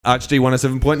HD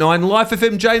 107.9 Life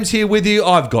FM. James here with you.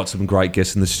 I've got some great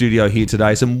guests in the studio here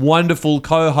today. Some wonderful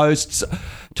co-hosts.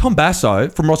 Tom Basso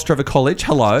from Ross Trevor College.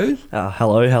 Hello.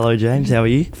 Hello, James. How are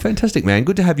you? Fantastic, man.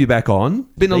 Good to have you back on.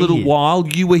 Been a little while.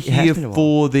 You were here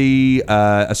for the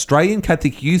Australian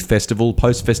Catholic Youth Festival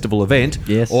post-festival event.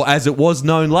 Yes. Or as it was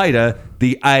known later,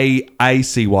 the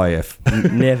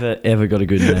AACYF. Never, ever got a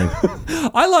good name.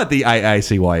 I like the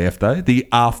AACYF, though. The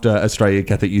After Australian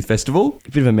Catholic Youth Festival.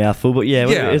 A bit of a mouthful, but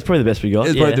yeah. It's probably the best we got.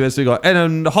 It's probably the best we got.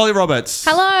 And Holly Roberts.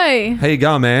 Hello. How you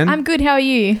going, man? I'm good. How are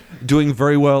you? Doing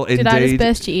very well indeed. Did I just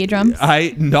burst your eardrums?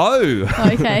 No.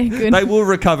 Okay, good. They will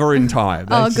recover in time.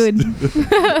 Good.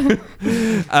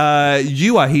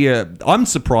 You are here. I'm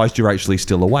surprised you're actually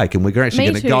still awake, and we're actually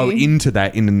going to go into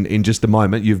that in just a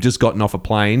moment. You've just gotten off a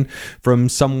plane from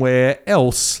somewhere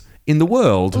else in the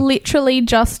world. Literally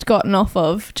just gotten off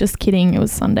of. Just kidding. It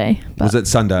was Sunday. Was it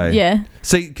Sunday? Yeah.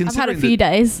 See, I've had a few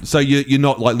days. So you're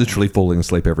not like literally falling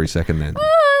asleep every second then?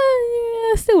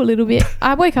 Yeah, still a little bit.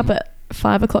 I woke up at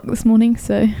 5 o'clock this morning,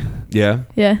 so... Yeah?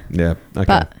 Yeah. Yeah, okay.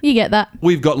 But you get that.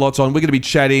 We've got lots on. We're going to be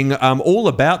chatting all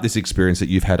about this experience that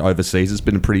you've had overseas. It's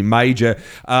been a pretty major.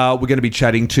 We're going to be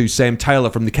chatting to Sam Taylor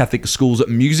from the Catholic Schools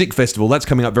Music Festival. That's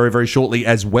coming up very, very shortly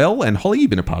as well. And Holly, you've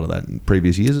been a part of that in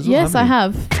previous years as well, Yes, I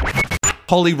have.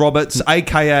 Holly Roberts,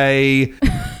 a.k.a.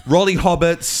 Rolly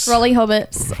Hobbits. Rolly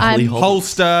Hobbits.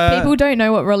 Holster. People don't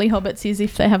know what Rolly Hobbits is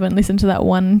if they haven't listened to that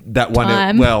one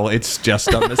time. Well, it's just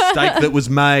a mistake that was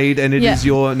made, and it is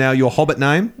your Hobbit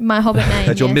name. My Hobbit name,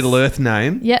 That's your Middle Earth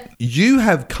name. Yep. You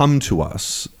have come to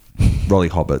us, Rolly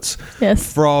Hobbits,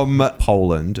 from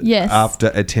Poland after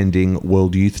attending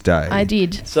World Youth Day. I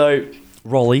did. So,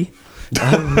 Rolly.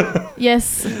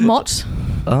 Yes, Mott.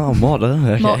 Oh, Mott.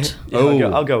 Okay. Mott. Yeah,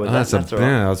 I'll go with that. That's all right.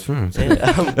 Yeah, that's fine.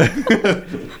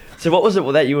 So what was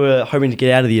it that you were hoping to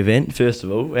get out of the event, first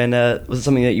of all? And was it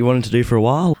something that you wanted to do for a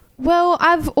while? Well,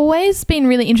 I've always been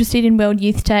really interested in World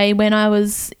Youth Day. When I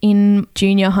was in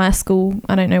junior high school,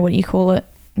 I don't know what you call it,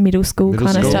 middle school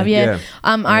kind of stuff. Yeah.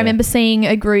 I remember seeing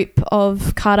a group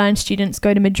of Cardine students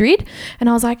go to Madrid, and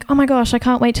I was like, oh my gosh, I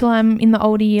can't wait till I'm in the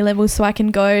older year levels so I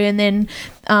can go. And then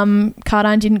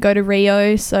Cardine didn't go to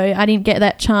Rio, so I didn't get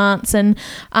that chance. And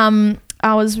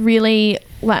I was really,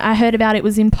 I heard about it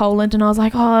was in Poland, and I was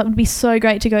like, oh, it would be so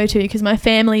great to go to because my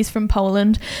family's from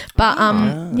Poland. But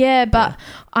I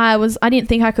didn't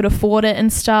think I could afford it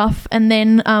and stuff. And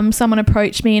then someone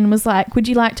approached me and was like, would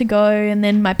you like to go? And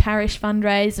then my parish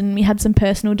fundraised, and we had some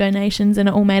personal donations, and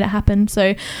it all made it happen.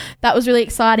 So that was really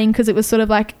exciting because it was sort of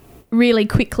like really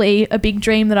quickly a big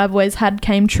dream that I've always had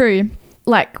came true.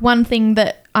 Like one thing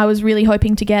that I was really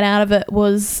hoping to get out of it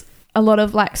was a lot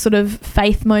of like sort of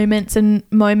faith moments and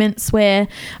moments where,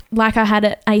 like I had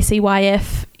at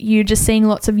ACYF, you're just seeing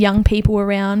lots of young people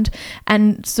around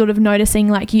and sort of noticing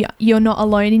like you're not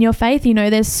alone in your faith. You know,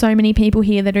 there's so many people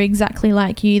here that are exactly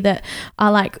like you that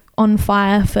are like on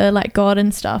fire for like God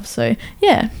and stuff. So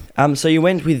yeah. So you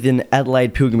went with an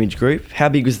Adelaide pilgrimage group. How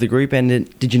big was the group, and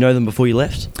did you know them before you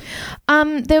left?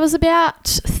 There was about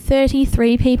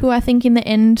 33 people, I think, in the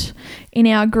end in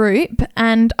our group,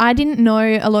 and I didn't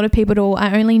know a lot of people at all.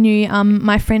 I only knew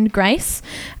my friend Grace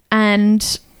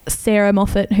and Sarah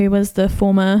Moffat, who was the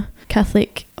former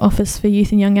Catholic Office for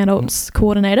Youth and Young Adults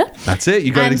coordinator. That's it.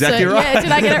 You got it exactly right. Yeah,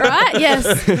 did I get it right?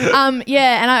 Yes.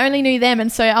 And I only knew them,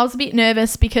 and so I was a bit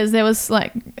nervous because there was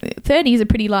like 30 is a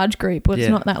pretty large group. Well, it's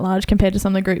not that large compared to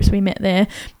some of the groups we met there.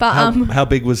 But how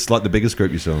big was like the biggest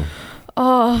group you saw?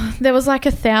 Oh, there was like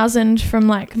 1,000 from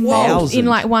like Malta, in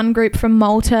like one group from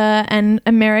Malta, and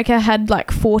America had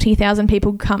like 40,000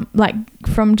 people come like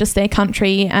from just their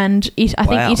country, and I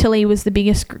think Italy was the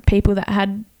biggest people that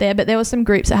had there, but there were some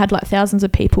groups that had like thousands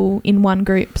of people in one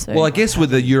group. So. Well, I guess with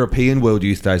the European World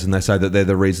Youth Days, and they say that they're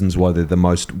the reasons why they're the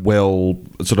most well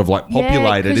sort of like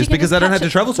populated is because they don't have to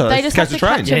travel so they just catch have a to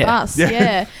train. Catch a bus.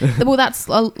 Yeah. Well, that's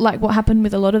like what happened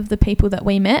with a lot of the people that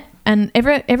we met, and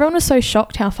everyone was so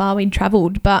shocked how far we'd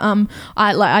travelled. But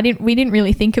we didn't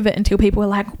really think of it until people were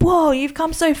like, "Whoa, you've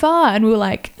come so far," and we were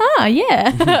like, "Ah,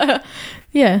 yeah."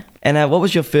 Yeah. And what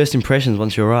was your first impressions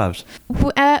once you arrived?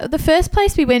 The first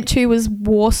place we went to was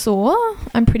Warsaw,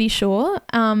 I'm pretty sure.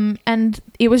 And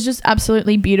it was just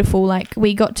absolutely beautiful. Like,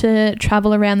 we got to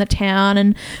travel around the town,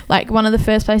 and like one of the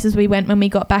first places we went when we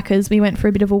got back is we went for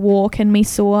a bit of a walk, and we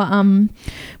saw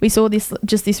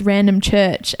this random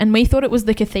church, and we thought it was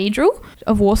the Cathedral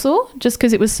of Warsaw just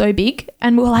because it was so big.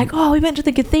 And we were like, oh, we went to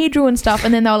the cathedral and stuff.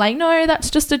 And then they were like, no,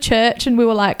 that's just a church. And we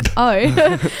were like,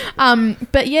 oh.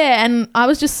 But yeah, and I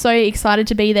was just so excited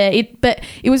to be there. But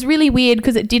it was really weird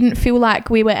because it didn't feel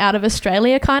like we were out of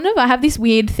Australia, kind of. I have this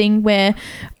weird thing where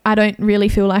I don't really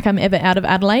feel like I'm ever out of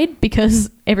Adelaide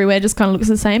because everywhere just kind of looks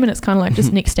the same, and it's kind of like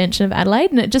just an extension of Adelaide,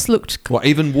 and it just looked. Well,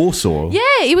 even Warsaw.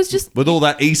 Yeah, it was just. With all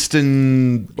that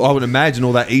eastern, I would imagine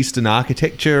all that eastern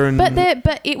architecture and.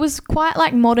 But it was quite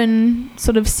like modern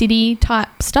sort of city type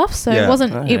stuff, so Yeah. it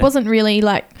wasn't. Okay. It wasn't really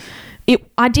like.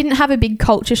 I didn't have a big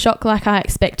culture shock like I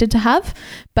expected to have,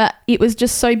 but it was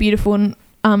just so beautiful, and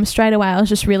straight away I was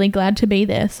just really glad to be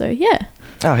there. So yeah.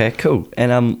 Okay, cool.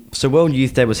 And so World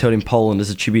Youth Day was held in Poland as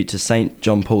a tribute to St.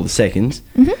 John Paul II,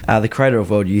 the creator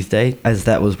of World Youth Day, as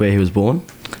that was where he was born.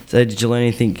 So did you learn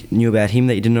anything new about him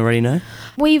that you didn't already know?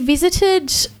 We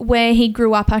visited where he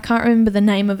grew up. I can't remember the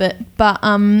name of it, but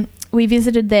we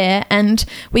visited there and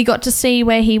we got to see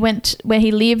where he went, where he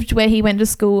lived, where he went to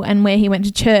school, and where he went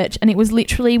to church. And it was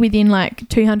literally within like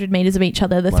 200 meters of each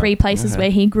other, the three places where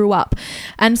he grew up.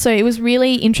 And so it was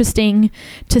really interesting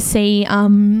to see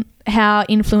how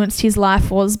influenced his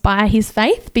life was by his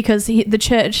faith, because the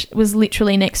church was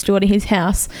literally next door to his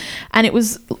house, and it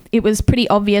was pretty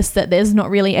obvious that there's not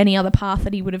really any other path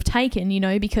that he would have taken, you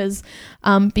know, because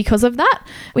of that.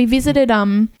 We visited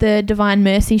the Divine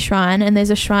Mercy Shrine, and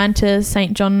there's a shrine to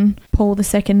St. John Paul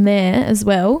II there as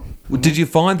well. Did you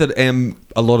find that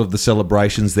a lot of the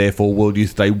celebrations there for World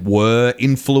Youth Day were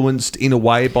influenced in a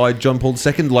way by John Paul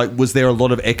II? Like, was there a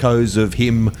lot of echoes of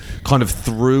him kind of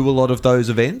through a lot of those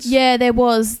events? Yeah, there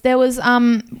was. There was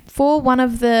for one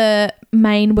of the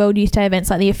main World Youth Day events,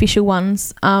 like the official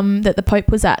ones that the Pope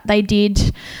was at, they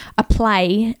did a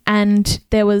play, and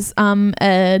there was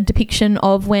a depiction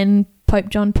of when Pope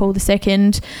John Paul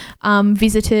II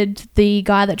visited the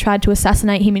guy that tried to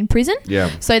assassinate him in prison.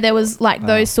 Yeah. So there was like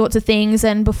those sorts of things,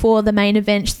 and before the main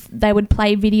events they would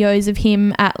play videos of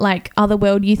him at like other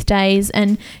World Youth Days,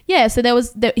 and yeah, so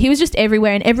he was just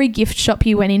everywhere. In every gift shop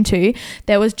you went into,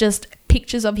 there was just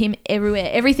pictures of him everywhere.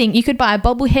 Everything. You could buy a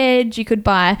bobblehead, you could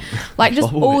buy like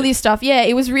just all this stuff. Yeah,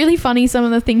 it was really funny, some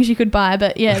of the things you could buy,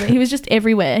 but yeah, he was just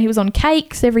everywhere. He was on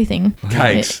cakes, everything.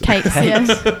 Cakes.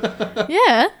 Yeah.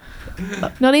 Yeah.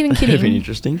 Not even kidding. Very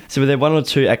interesting. So were there one or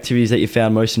two activities that you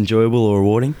found most enjoyable or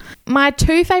rewarding? My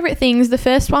two favourite things, the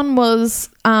first one was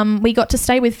we got to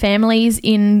stay with families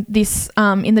in this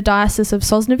in the Diocese of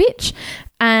Sosnowiec.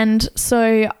 And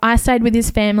so I stayed with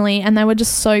his family, and they were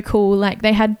just so cool. Like,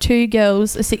 they had two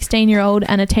girls, a 16-year-old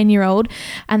and a 10-year-old,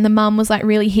 and the mum was like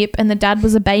really hip, and the dad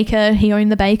was a baker. He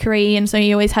owned the bakery, and so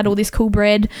he always had all this cool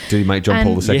bread. Did he make John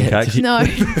Paul II cakes? No.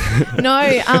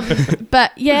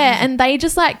 But yeah, and they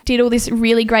just like did all this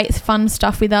really great fun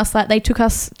stuff with us. Like, they took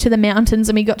us to the mountains,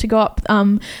 and we got to go up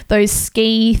those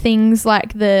ski things,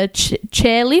 like the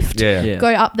chair lift,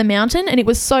 go up the mountain, and it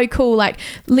was so cool. Like,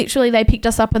 literally they picked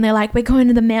us up and they're like, we're going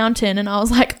to the mountain, and I was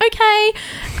like, okay.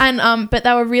 And but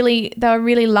they were really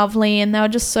lovely, and they were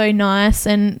just so nice,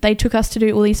 and they took us to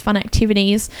do all these fun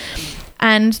activities.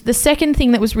 And the second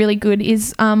thing that was really good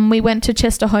is we went to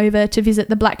Czestochowa to visit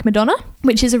the Black Madonna,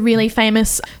 which is a really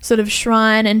famous sort of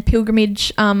shrine and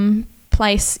pilgrimage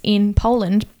place in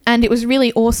Poland. And it was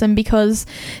really awesome because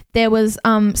there was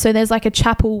so there's like a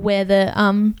chapel where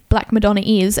the Black Madonna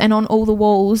is, and on all the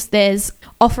walls there's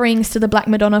offerings to the Black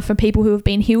Madonna for people who have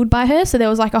been healed by her. So there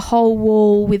was like a whole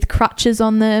wall with crutches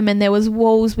on them, and there was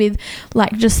walls with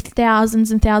like just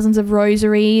thousands and thousands of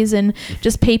rosaries, and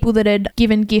just people that had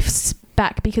given gifts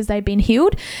back because they'd been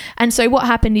healed. And so what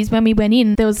happened is, when we went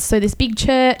in, there was this big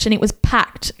church, and it was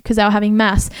packed because they were having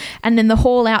mass, and then the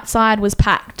hall outside was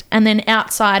packed, and then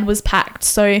outside was packed.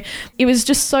 So it was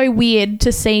just so weird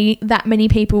to see that many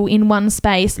people in one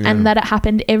space, and that it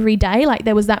happened every day. Like,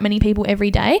 there was that many people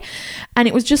every day, and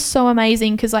it was just so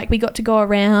amazing because like we got to go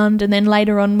around, and then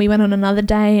later on we went on another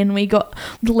day and we got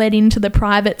led into the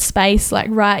private space like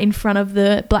right in front of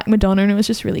the Black Madonna, and it was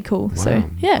just really cool. Wow. So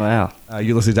yeah. Wow.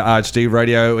 You're listening to RHD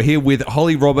Radio here with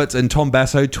Holly Roberts and Tom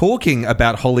Basso, talking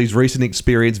about Holly's recent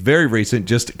experience, very recent,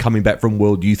 just coming back from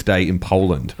World Youth Day in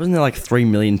Poland. Wasn't there like 3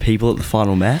 million people at the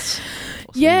final mass?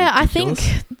 Yeah, I think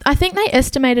they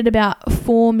estimated about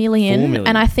 4 million,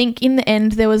 and I think in the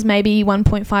end there was maybe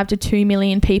 1.5 to 2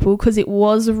 million people, because it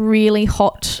was really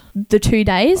hot the 2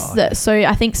 days. So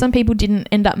I think some people didn't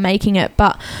end up making it,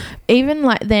 but even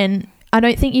like then, I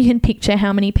don't think you can picture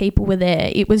how many people were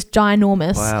there. It was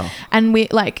ginormous. Wow. And we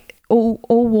like all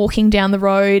walking down the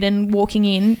road and walking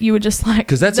in, you were just like,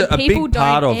 because that's a big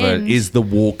part of it is the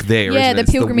walk there. Yeah, isn't it?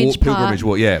 the pilgrimage part. Pilgrimage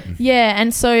walk. Yeah. Yeah,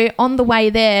 and so on the way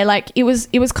there, like it was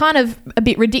kind of a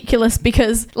bit ridiculous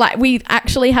because like we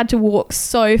actually had to walk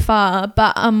so far,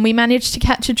 but we managed to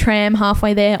catch a tram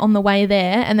halfway there on the way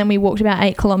there, and then we walked about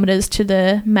 8 kilometers to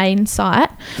the main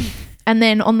site. and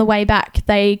then on the way back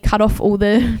they cut off all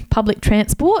the public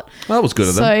transport. Well, that was good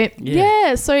of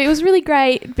them. So it was really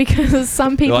great because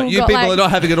some people Like, you people are not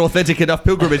having an authentic enough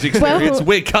pilgrimage experience.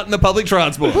 We're cutting the public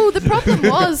transport. Well, the problem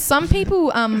was some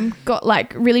people got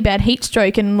like really bad heat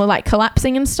stroke and were like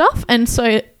collapsing and stuff, and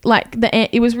so like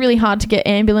it was really hard to get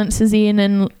ambulances in,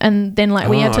 and then like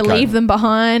we had to leave them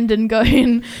behind and go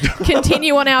and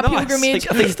continue on our pilgrimage.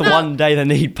 I think it's the one day they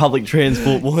need public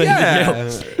transport more than anything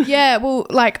else. Yeah, well,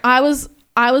 like I was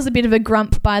a bit of a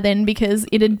grump by then because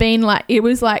it had been like, it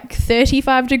was like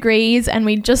 35 degrees and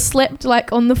we just slept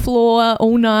like on the floor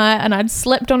all night, and I'd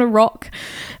slept on a rock,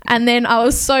 and then I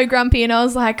was so grumpy and I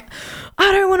was like,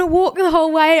 I don't want to walk the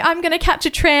whole way. I'm going to catch a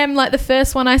tram, like the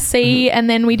first one I see. And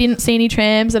then we didn't see any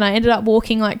trams, and I ended up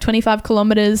walking like 25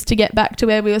 kilometers to get back to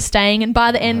where we were staying. And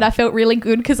by the end, I felt really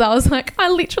good because I was like, I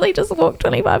literally just walked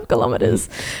 25 kilometers.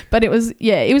 But it was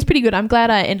pretty good. I'm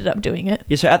glad I ended up doing it.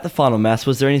 Yeah, so at the final mass,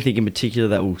 was there anything in particular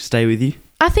that will stay with you?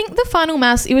 I think the final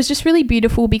mass, it was just really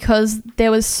beautiful because there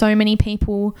was so many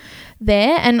people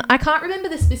there, and I can't remember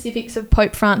the specifics of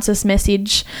Pope Francis'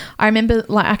 message. I can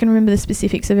remember the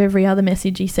specifics of every other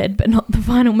message he said, but not the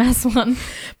final mass one.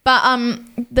 But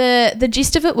the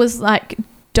gist of it was like,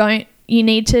 you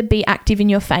need to be active in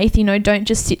your faith, don't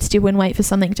just sit still and wait for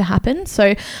something to happen.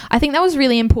 So I think that was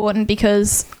really important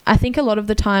because I think a lot of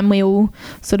the time we all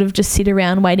sort of just sit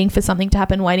around waiting for something to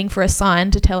happen, waiting for a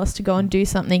sign to tell us to go and do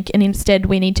something. And instead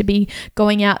we need to be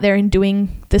going out there and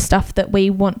doing the stuff that we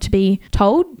want to be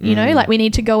told, like we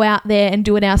need to go out there and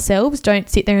do it ourselves. Don't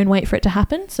sit there and wait for it to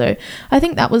happen. So I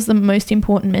think that was the most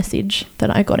important message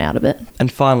that I got out of it.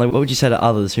 And finally, what would you say to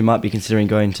others who might be considering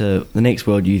going to the next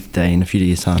World Youth Day in a few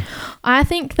years' time? I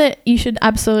think that you should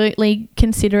absolutely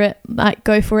consider it, like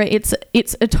go for it.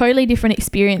 It's a totally different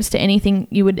experience to anything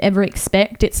you would ever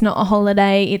expect. It's not a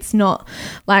holiday. It's not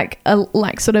like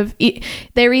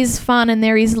there is fun and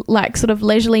there is like sort of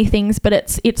leisurely things, but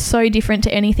it's so different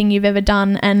to anything you've ever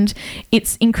done, and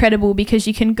it's incredible because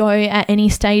you can go at any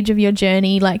stage of your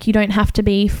journey. Like you don't have to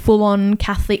be full on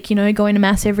Catholic, going to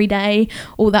mass every day,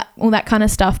 all that kind of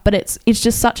stuff. But it's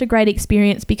just such a great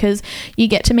experience because you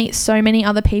get to meet so many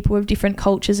other people of different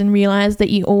cultures and realize that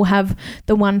you all have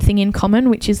the one thing in common,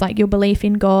 which is like your belief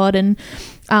in God and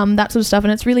that sort of stuff.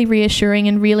 And it's really reassuring,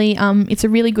 and really it's a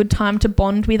really good time to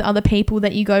bond with other people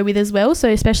that you go with as well. So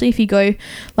especially if you go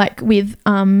like with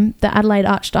the Adelaide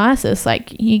Archdiocese,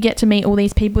 like you get to meet all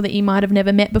these people that you might have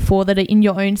never met before that are in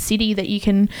your own city that you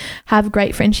can have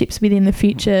great friendships with in the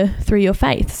future through your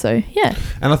faith. So yeah.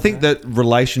 And I think that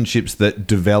relationships that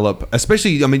develop,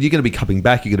 especially, you're going to be coming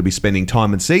back, you're going to be spending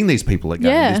time and seeing these people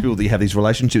again, these people that you have these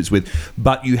relationships with,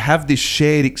 but you have this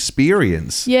shared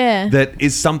experience that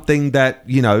is something that,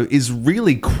 is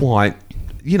really quite,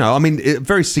 a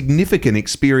very significant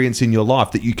experience in your life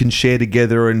that you can share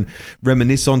together and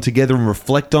reminisce on together and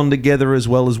reflect on together, as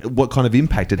well as what kind of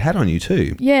impact it had on you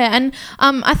too. Yeah, and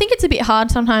I think it's a bit hard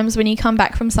sometimes when you come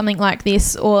back from something like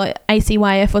this or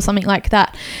ACYF or something like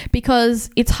that,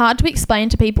 because it's hard to explain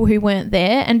to people who weren't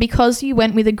there, and because you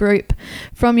went with a group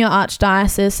from your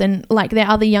archdiocese and like there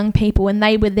are other young people and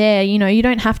they were there, you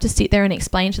don't have to sit there and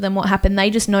explain to them what happened.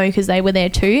 They just know because they were there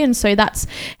too, and so that's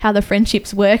how the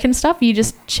friendships work and stuff. You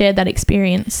just shared that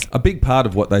experience. A big part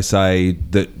of what they say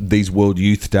that these World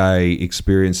Youth Day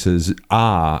experiences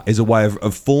is a way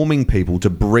of forming people to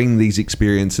bring these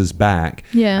experiences back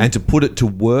and to put it to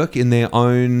work in their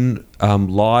own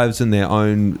lives and their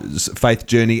own faith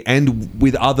journey and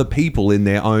with other people in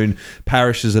their own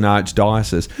parishes and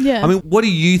archdiocese. Yeah. What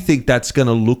do you think that's going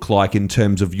to look like in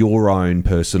terms of your own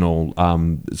personal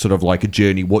sort of like a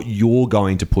journey, what you're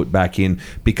going to put back in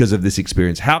because of this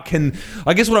experience?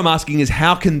 I guess what I'm asking is,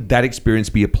 how can that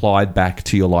experience be applied back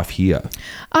to your life here?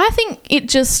 I think it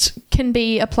just can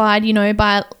be applied,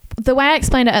 by the way I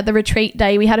explained it at the retreat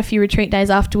day. We had a few retreat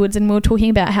days afterwards and we were talking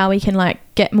about how we can like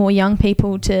get more young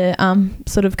people to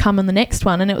sort of come on the next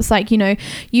one. And it was like,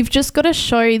 you've just got to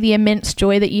show the immense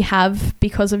joy that you have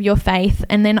because of your faith,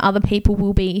 and then other people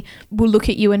will look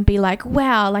at you and be like,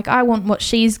 wow, like I want what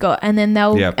she's got, and then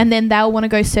they'll want to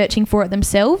go searching for it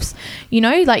themselves.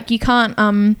 Like you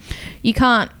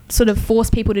can't sort of force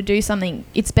people to do something.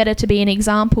 It's better to be an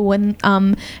example,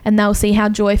 and they'll see how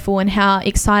joyful and how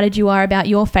excited you are about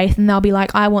your faith, and they'll be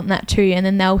like, I want that too, and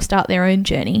then they'll start their own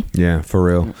journey. Yeah, for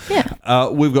real. Yeah.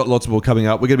 We've got lots more coming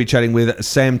up. We're going to be chatting with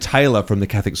Sam Taylor from the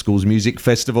Catholic Schools Music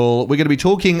Festival. We're going to be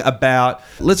talking about,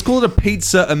 let's call it a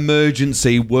pizza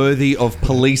emergency worthy of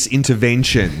police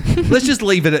intervention. Let's just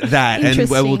leave it at that, and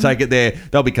we'll take it there.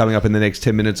 They'll be coming up in the next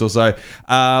 10 minutes or so.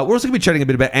 We're also going to be chatting a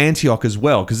bit about Antioch as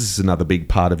well, because this is another big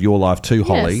part of your life too,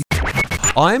 Holly. Yes.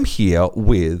 I am here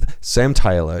with Sam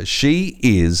Taylor. She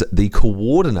is the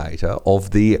coordinator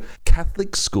of the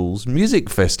Catholic Schools Music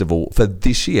Festival for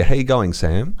this year. How are you going,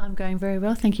 Sam? I'm going very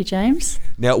well, thank you, James.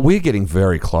 Now, we're getting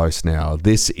very close now.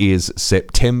 This is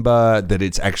September, that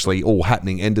it's actually all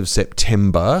happening end of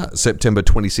September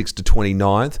 26th to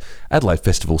 29th, Adelaide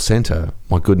Festival Centre.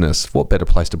 My goodness, what better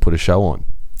place to put a show on?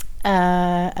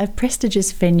 A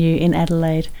prestigious venue in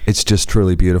Adelaide. It's just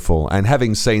truly beautiful. And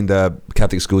having seen the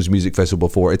Catholic Schools Music Festival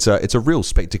before, it's a real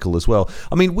spectacle as well.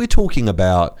 I mean, we're talking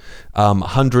about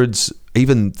hundreds,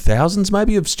 even thousands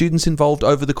maybe, of students involved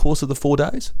over the course of the 4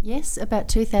 days? Yes, about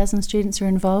 2,000 students are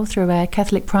involved through our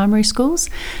Catholic primary schools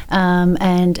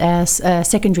and our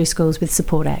secondary schools with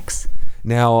support acts.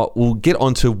 Now, we'll get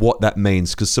onto what that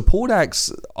means, because support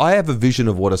acts, I have a vision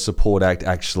of what a support act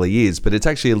actually is, but it's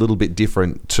actually a little bit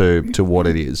different to what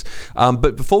it is.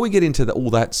 But before we get into all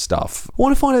that stuff, I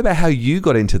want to find out about how you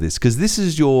got into this, because this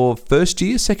is your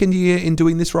second year in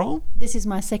doing this role? This is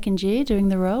my second year doing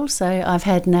the role, so I've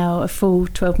had now a full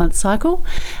 12-month cycle,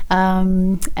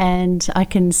 and I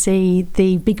can see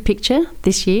the big picture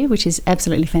this year, which is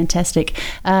absolutely fantastic.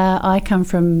 I come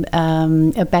from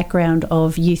a background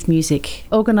of youth music,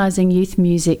 organising youth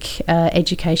music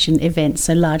education events,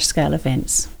 so large-scale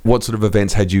events. What sort of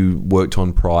events had you worked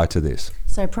on prior to this?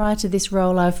 So prior to this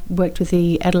role, I've worked with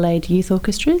the Adelaide Youth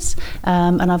Orchestras,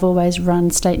 and I've always run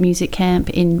state music camp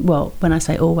when I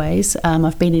say always,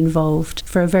 I've been involved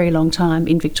for a very long time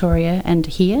in Victoria and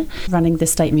here, running the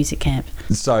state music camp.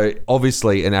 So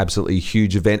obviously an absolutely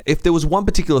huge event. If there was one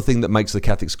particular thing that makes the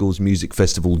Catholic Schools Music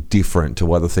Festival different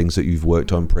to other things that you've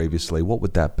worked on previously, what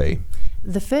would that be?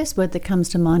 The first word that comes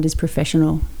to mind is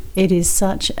professional. It is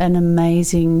such an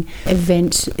amazing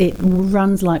event. It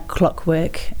runs like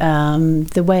clockwork.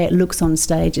 The way it looks on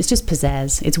stage, it's just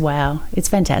pizzazz. It's wow. It's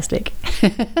fantastic.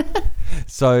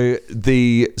 So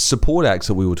the support acts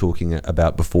that we were talking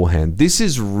about beforehand, this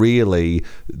is really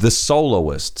the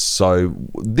soloists. So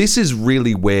this is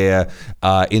really where,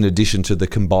 in addition to the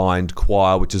combined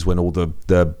choir, which is when all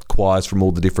the choirs from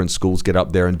all the different schools get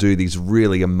up there and do these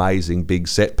really amazing big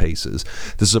set pieces,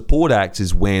 the support acts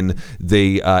is when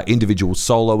the individual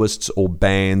soloists or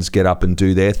bands get up and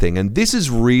do their thing. And this is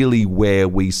really where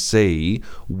we see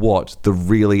what the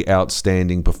really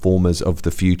outstanding performers of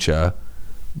the future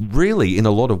really, in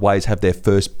a lot of ways, have their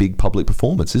first big public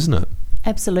performance, isn't it?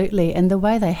 Absolutely, and the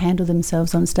way they handle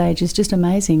themselves on stage is just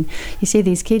amazing. You see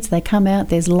these kids, they come out,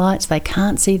 there's lights, they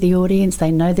can't see the audience,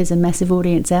 they know there's a massive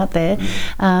audience out there,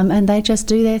 and they just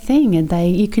do their thing, and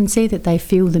you can see that they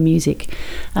feel the music.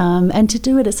 And to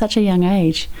do it at such a young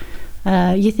age,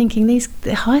 you're thinking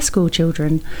they're high school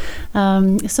children.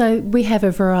 So we have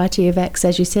a variety of acts,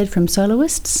 as you said, from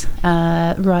soloists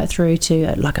right through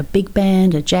to like a big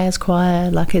band, a jazz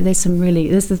choir. Like there's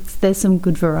some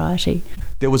good variety.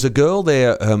 There was a girl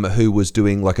there who was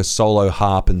doing like a solo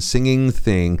harp and singing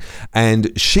thing,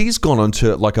 and she's gone on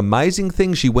to like amazing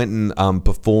things. She went and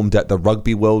performed at the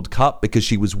Rugby World Cup because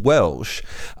she was Welsh,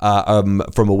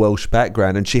 from a Welsh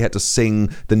background, and she had to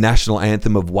sing the national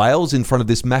anthem of Wales in front of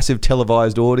this massive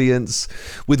televised audience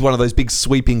with one of those big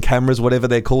sweeping cameras, whatever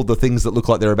they're called, the things that look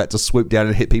like they're about to swoop down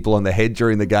and hit people on the head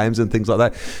during the games and things like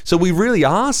that. So we really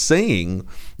are seeing,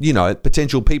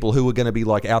 potential people who are going to be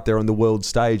like out there on the world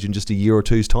stage in just a year or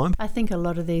two's time. I think a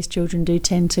lot of these children do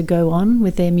tend to go on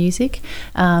with their music,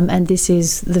 and this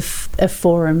is a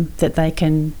forum that they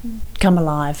can come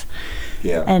alive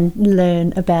and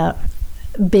learn about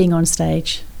being on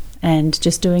stage and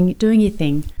just doing your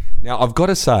thing. Now, I've got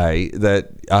to say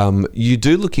that you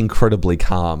do look incredibly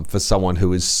calm for someone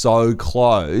who is so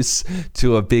close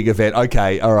to a big event.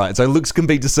 Okay, all right. So looks can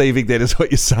be deceiving then, is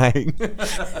what you're saying.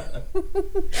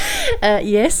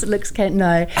 Yes, looks can.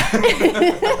 No.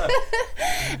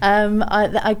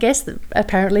 I guess that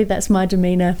apparently that's my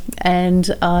demeanour, and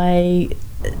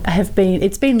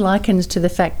it's been likened to the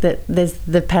fact that there's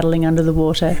the paddling under the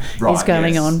water is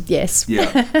going on. Yes.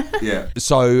 Yeah.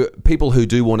 So people who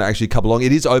do want to actually come along,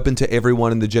 it is open to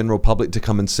everyone in the general public to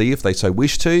come and see if they so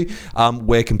wish to.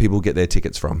 Where can people get their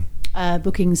tickets from?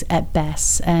 Bookings at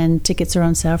Bass, and tickets are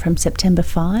on sale from September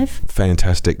 5.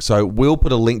 Fantastic. So we'll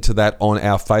put a link to that on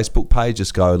our Facebook page.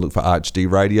 Just go look for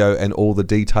ArchD Radio and all the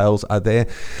details are there.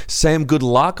 Sam, good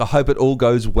luck. I hope it all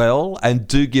goes well, and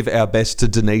do give our best to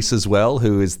Denise as well,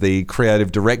 who is the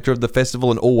creative director of the festival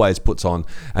and always puts on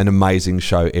an amazing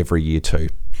show every year too.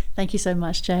 Thank you so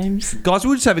much, James. Guys, we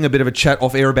were just having a bit of a chat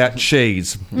off air about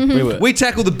cheese. We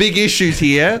tackle the big issues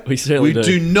here. We certainly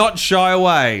do not shy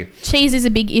away. Cheese is a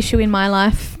big issue in my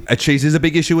life. Cheese is a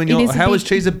big issue in your life.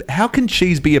 How can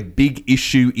cheese be a big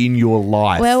issue in your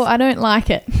life? Well, I don't like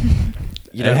it.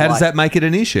 you And don't how does like- that make it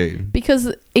an issue?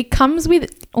 Because it comes with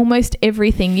almost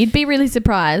everything. You'd be really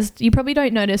surprised. You probably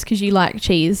don't notice because you like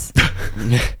cheese.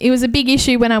 It was a big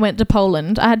issue when I went to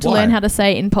Poland. I had to Why? learn how to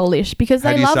say it in Polish because How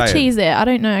they do you love say it? cheese there. I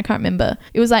don't know. I can't remember.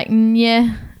 It was like,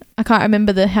 yeah. I can't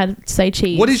remember how to say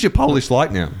cheese. What is your Polish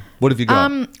like now? What have you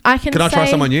got? I can Can I try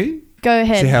say- someone new? Go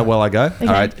ahead. See how well I go? Okay.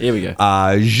 All right. Here we go.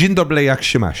 Dzień dobry, jak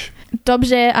się masz?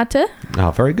 Dobrze, a ty?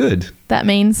 Oh, very good. That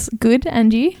means good,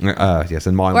 and you? Yes,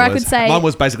 and mine Or I was... could say- mine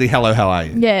was basically hello, how are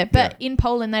you? Yeah, but in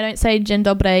Poland they don't say dzień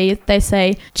dobry, they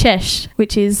say cześć,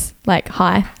 which is like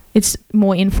hi. It's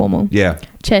more informal. Yeah.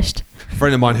 Cześć. A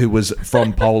friend of mine who was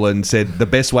from Poland said the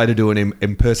best way to do an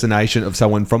impersonation of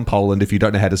someone from Poland, if you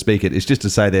don't know how to speak it, is just to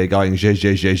say they're going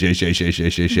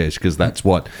because that's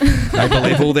what they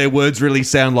believe all their words really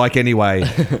sound like anyway.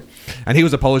 And he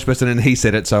was a Polish person and he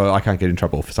said it, so I can't get in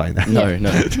trouble for saying that. No.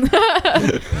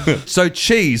 So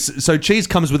cheese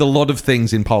comes with a lot of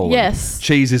things in Poland. Yes.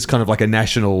 Cheese is kind of like a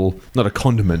national, not a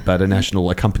condiment, but a national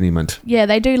accompaniment. Yeah,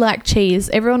 they do like cheese.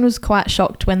 Everyone was quite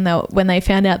shocked when they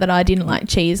found out that I didn't like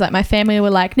cheese. Like my family were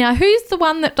like, "Now who's the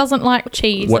one that doesn't like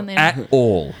cheese?" What, And then at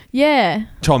all? yeah,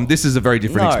 Tom, this is a very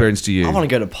different experience to you. I want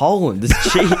to go to Poland. This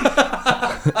cheese.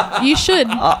 you should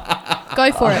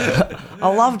go for it. I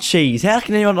love cheese. How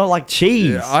can anyone not like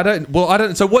cheese? I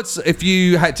don't. So, if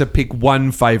you had to pick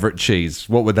one favorite cheese?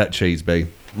 What would that cheese be?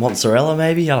 Mozzarella,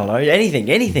 maybe? I don't know.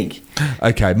 Anything.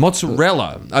 Okay,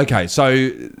 mozzarella. Okay, so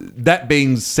that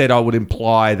being said, I would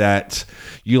imply that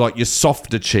you like your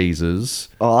softer cheeses.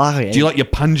 Oh, okay. Do you like your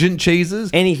pungent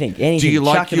cheeses? anything? Do you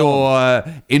like Chuck it on.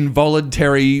 your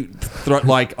involuntary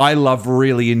like I love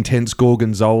really intense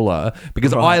gorgonzola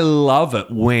because Right. I love it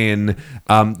when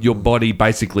your body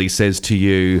basically says to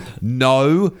you,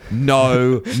 no,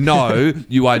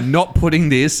 you are not putting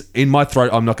this in my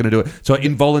throat. I'm not going to do it. So it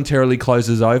involuntarily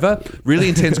closes over. Really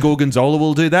intense gorgonzola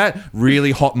will do that.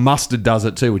 Really hot mustard does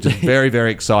it too, which is very,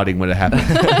 very exciting when it happens.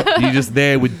 You're just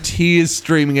there with tears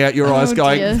streaming out your eyes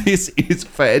going, dear. this is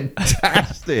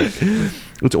fantastic.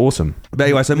 It's awesome. But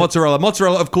anyway, so mozzarella.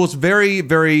 Mozzarella, of course, very,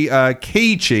 very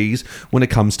key cheese when it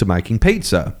comes to making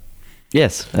pizza.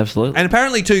 Yes, absolutely. And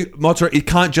apparently, too, mozzarella, it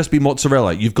can't just be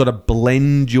mozzarella. You've got to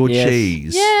blend your Yes.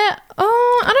 cheese. Yeah.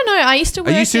 Oh, I don't know. I used to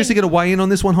work. Are you seriously going to weigh in on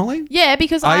this one, Holly? Yeah,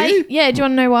 because Are you? Yeah. Do you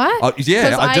want to know why? Yeah,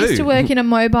 'Cause I do. used to work in a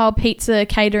mobile pizza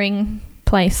catering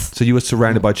place. So you were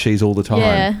surrounded by cheese all the time,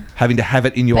 Yeah. having to have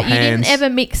it in your But you hands. didn't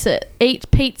ever mix it. Each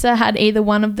pizza had either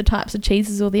one of the types of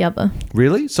cheeses or the other.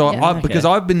 Really? So Yeah. because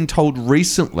I've been told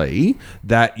recently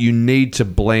that you need to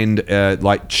blend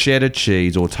like cheddar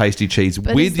cheese or tasty cheese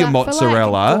But with is your that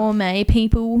mozzarella. For like gourmet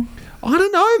people. I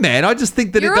don't know, man. I just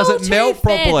think that You're it all doesn't too melt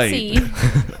properly. fancy.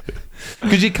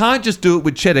 Because you can't just do it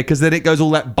with cheddar because then it goes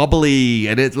all that bubbly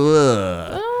and it's...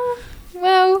 Ugh.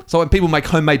 Well, So when people make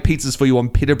homemade pizzas for you on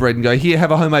pita bread and go, here,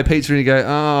 have a homemade pizza, and you go,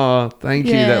 oh, thank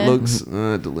you, that Yeah. looks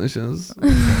delicious.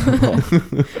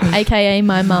 AKA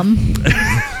my mum.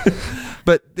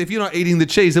 But if you're not eating the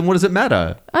cheese, then what does it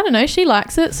matter? I don't know. She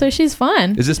likes it, so she's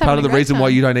fine. Is this She's part of having the a great reason why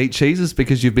time. you don't eat cheeses?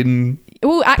 Because you've been...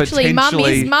 Well, actually,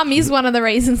 potentially- mum is one of the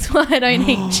reasons why I don't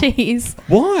eat cheese.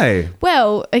 Why?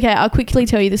 Well, okay, I'll quickly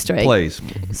tell you the story. Please.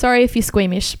 Sorry if you're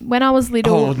squeamish. When I was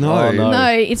little, Oh, no. Oh, no. no,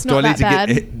 it's Do I not need that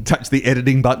to bad. touch the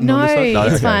editing button No, on this one?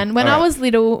 it's okay. fine. When All I right. was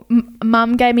little,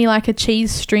 mum gave me like a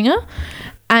cheese stringer.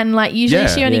 And like usually Yeah.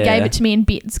 she only Yeah. gave it to me in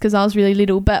bits because I was really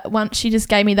little. But once she just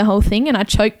gave me the whole thing and I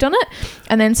choked on it.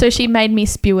 And then so she made me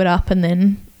spew it up. And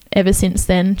then ever since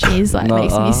then, cheese like No,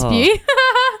 makes me spew.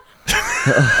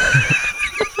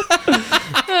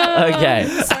 Okay.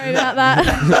 Sorry about that.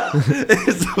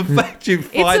 It's the fact you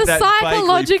find It's a that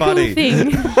psychological vaguely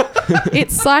funny. thing.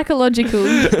 It's psychological.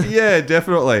 Yeah,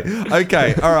 definitely.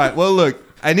 Okay, all right. Well, look,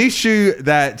 an issue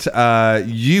that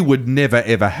you would never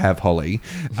ever have, Holly,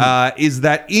 is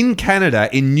that in Canada,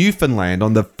 in Newfoundland,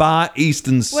 on the far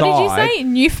eastern side. What did you say?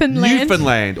 Newfoundland?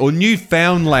 Newfoundland or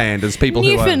Newfoundland, as people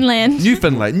Newfoundland.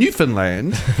 who are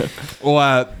Newfoundland,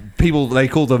 or people they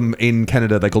call them in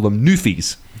Canada. They call them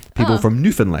Newfies. People from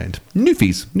Newfoundland.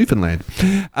 Newfoundland.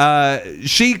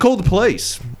 She called the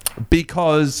police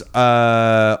because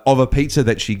of a pizza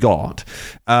that she got.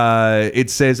 It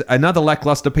says, another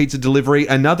lackluster pizza delivery,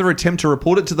 another attempt to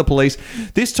report it to the police.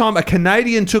 This time, a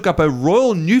Canadian took up a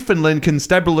Royal Newfoundland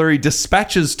Constabulary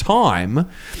dispatcher's time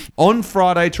on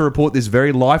Friday to report this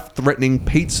very life-threatening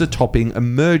pizza topping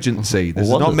emergency. This is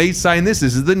What not is- me saying this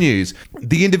is the news.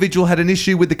 The individual had an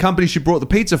issue with the company she brought the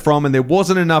pizza from and there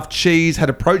wasn't enough cheese, had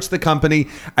approached the company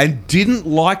and didn't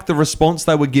like the response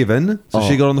they were given, so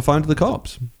she got on the phone to the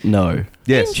cops. No.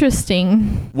 Yes.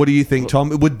 Interesting. What do you think, Tom?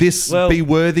 Would this Well- be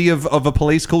worthy of a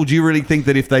police call? Do you really think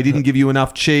that if they didn't give you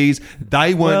enough cheese,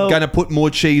 they weren't Well- going to put more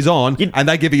cheese on, and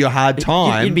they give you a hard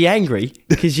time? You'd be angry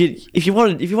because if you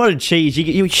wanted cheese,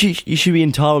 you should be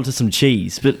entitled to some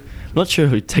cheese. But I'm not sure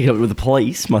who'd take it up with the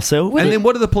police. Myself. and then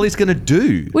what are the police going to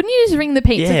do? Wouldn't you just ring the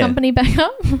pizza Yeah. company back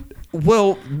up?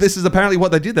 Well, this is apparently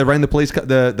what they did. They rang the police,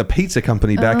 the pizza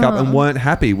company back up, and weren't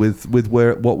happy with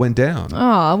what went down.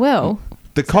 Oh, well.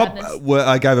 The cop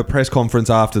gave a press conference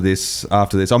after this.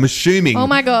 I'm assuming. Oh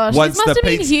my gosh, once this must the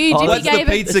have been huge if he once the gave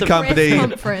a pizza press company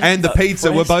conference. and the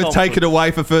pizza were press both taken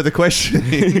away for further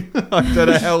questioning. I don't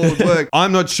know how it would work.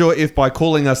 I'm not sure if by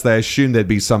calling us they assumed there'd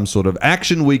be some sort of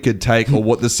action we could take or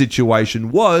what the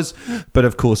situation was. But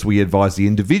of course, we advised the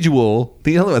individual.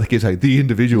 The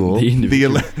individual. The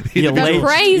individual.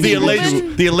 Crazy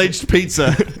woman. The alleged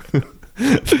pizza.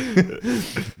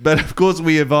 But of course,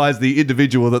 we advised the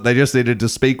individual that they just needed to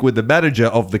speak with the manager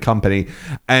of the company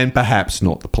and perhaps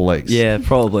not the police. Yeah,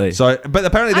 probably. So, but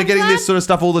apparently they're I'm getting glad- this sort of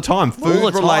stuff all the time.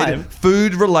 All the time.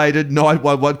 Food related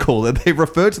 911 call, and they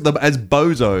refer to them as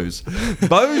bozos.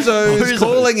 Bozos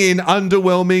calling in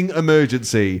underwhelming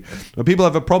emergency. When people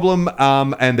have a problem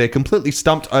and they're completely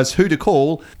stumped as who to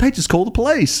call, they just call the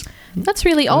police. That's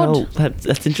really odd. Well,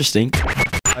 that's interesting.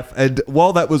 And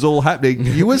while that was all happening,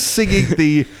 you were singing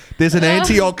there's an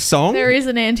Antioch song. There is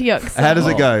an Antioch song. How does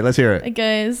it go? Let's hear it. It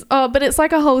goes, but it's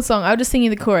like a whole song. I'll just sing you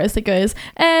the chorus. It goes,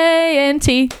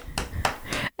 A-N-T,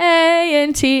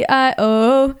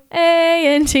 A-N-T-I-O,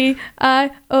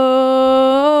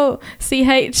 A-N-T-I-O,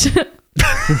 C-H.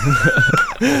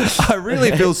 I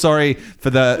really feel sorry for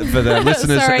the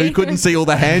listeners Sorry. who couldn't see all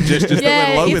the hand gestures that Yeah,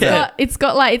 went along with that.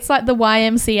 it's like the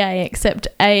YMCA except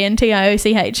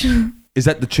A-N-T-I-O-C-H. Is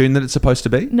that the tune that it's supposed to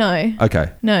be? No.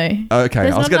 Okay. No. Okay.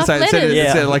 There's I was not going to say enough it sounded, letters.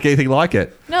 it sounded like anything like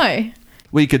it. No.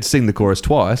 We could sing the chorus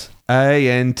twice.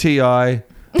 A-N-T-I-O-C-H.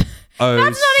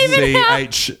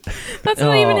 That's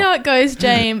not even how it goes,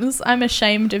 James. I'm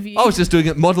ashamed of you. I was just doing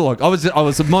it monologue. I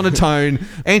was a monotone.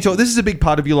 Antioch, this is a big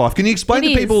part of your life. Can you explain It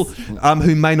to is. people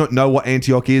who may not know what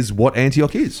Antioch is?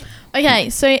 Okay,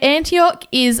 so Antioch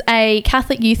is a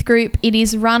Catholic youth group. It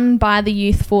is run by the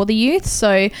youth for the youth.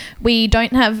 So we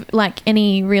don't have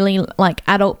any really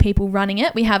adult people running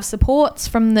it. We have supports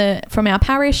from our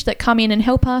parish that come in and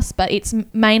help us, but it's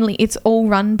all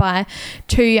run by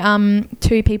two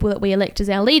people that we elect as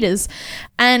our leaders.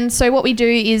 And so what we do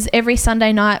is every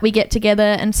Sunday night we get together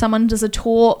and someone does a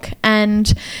talk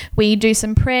and we do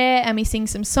some prayer and we sing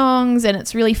some songs and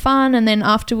it's really fun. And then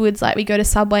afterwards, we go to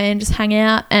Subway and just hang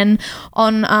out. And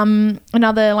on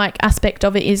another aspect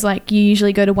of it is you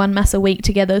usually go to one mass a week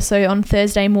together. So on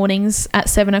Thursday mornings at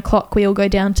 7:00 we all go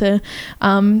down to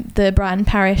the Brighton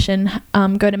parish and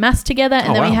go to mass together,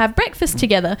 and then we have breakfast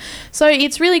together. So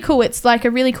it's really cool. It's a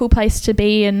really cool place to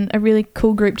be and a really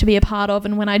cool group to be a part of.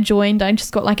 And when I joined, I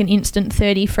just got an instant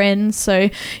 30 friends. So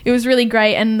it was really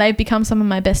great, and they've become some of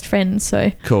my best friends.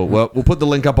 So Cool. Well, we'll put the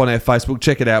link up on our Facebook.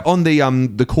 Check it out. On the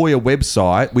Koya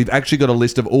website, we've actually got a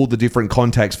list of all the different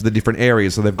contacts for the different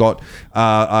areas. So they've got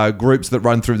groups that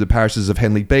run through the parishes of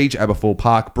Henley Beach, Aberfoyle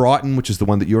Park, Brighton, which is the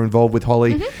one that you're involved with,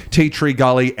 Holly, Tea Tree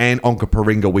Gully, and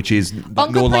Onkaparinga, which is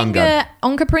Noarlunga.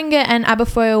 Onkaparinga and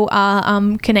Aberfoyle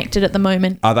are connected at the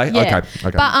moment. Are they? Yeah.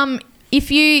 Okay. But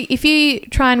if you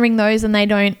try and ring those and they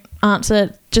don't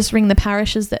answer, just ring the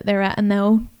parishes that they're at and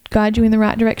they'll guide you in the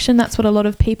right direction. That's what a lot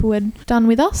of people had done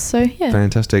with us. So yeah.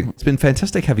 Fantastic. It's been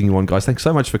fantastic having you on, guys. Thanks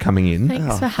so much for coming in.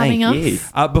 Thanks for having us. you.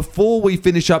 Before we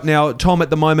finish up now, Tom, at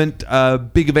the moment,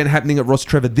 big event happening at Ross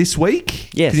Trevor this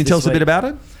week. Yes, Can you tell us this a bit week. about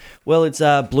it? Well, it's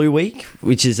Blue Week,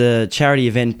 which is a charity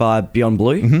event by Beyond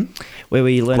Blue, where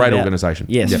we learn Great about... organisation.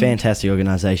 Yes, Yep. fantastic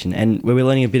organisation. And where we're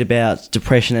learning a bit about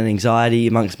depression and anxiety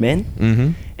amongst men.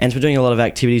 Mm-hmm. And so we're doing a lot of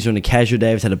activities. We're on a casual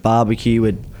day. We've had a barbecue.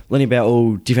 We're learning about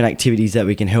all different activities that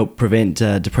we can help prevent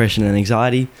depression and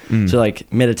anxiety. So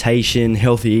meditation,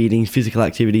 healthy eating, physical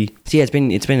activity. So yeah,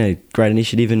 it's been a great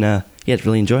initiative, and it's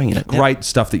really enjoying it. Great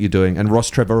stuff that you're doing. And Ross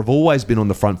Trevor have always been on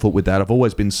the front foot with that. I've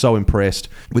always been so impressed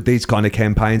with these kind of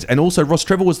campaigns. And also, Ross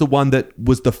Trevor was the one that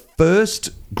was the first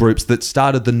groups that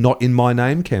started the Not In My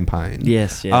Name campaign.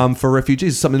 Yes, yeah. For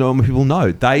refugees, something that people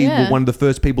know. They were one of the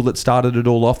first people that started it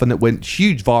all off, and it went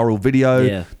huge viral video.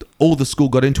 Yeah. all the school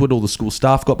got into it, all the school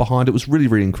staff got behind it. It was really,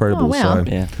 really incredible. Oh, wow. So,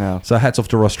 Yeah. Wow. so hats off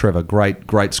to Ross Trevor.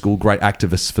 Great school, great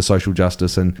activists for social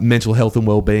justice and mental health and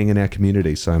well-being in our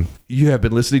community. So you have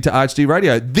been listening to RHD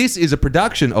Radio. This is a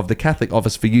production of the Catholic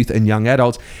Office for Youth and Young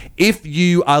Adults. If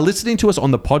you are listening to us on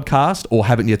the podcast or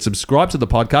haven't yet subscribed to the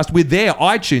podcast, we're there,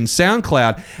 iTunes,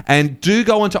 SoundCloud, and do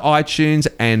go onto iTunes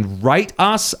and rate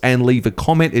us and leave a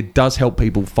comment. It does help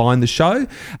people find the show.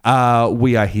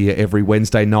 We are here every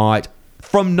Wednesday night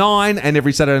from 9 and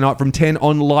every Saturday night from 10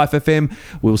 on Life FM.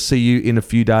 We'll see you in a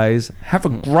few days. Have a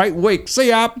great week. See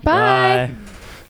ya. Bye. Bye.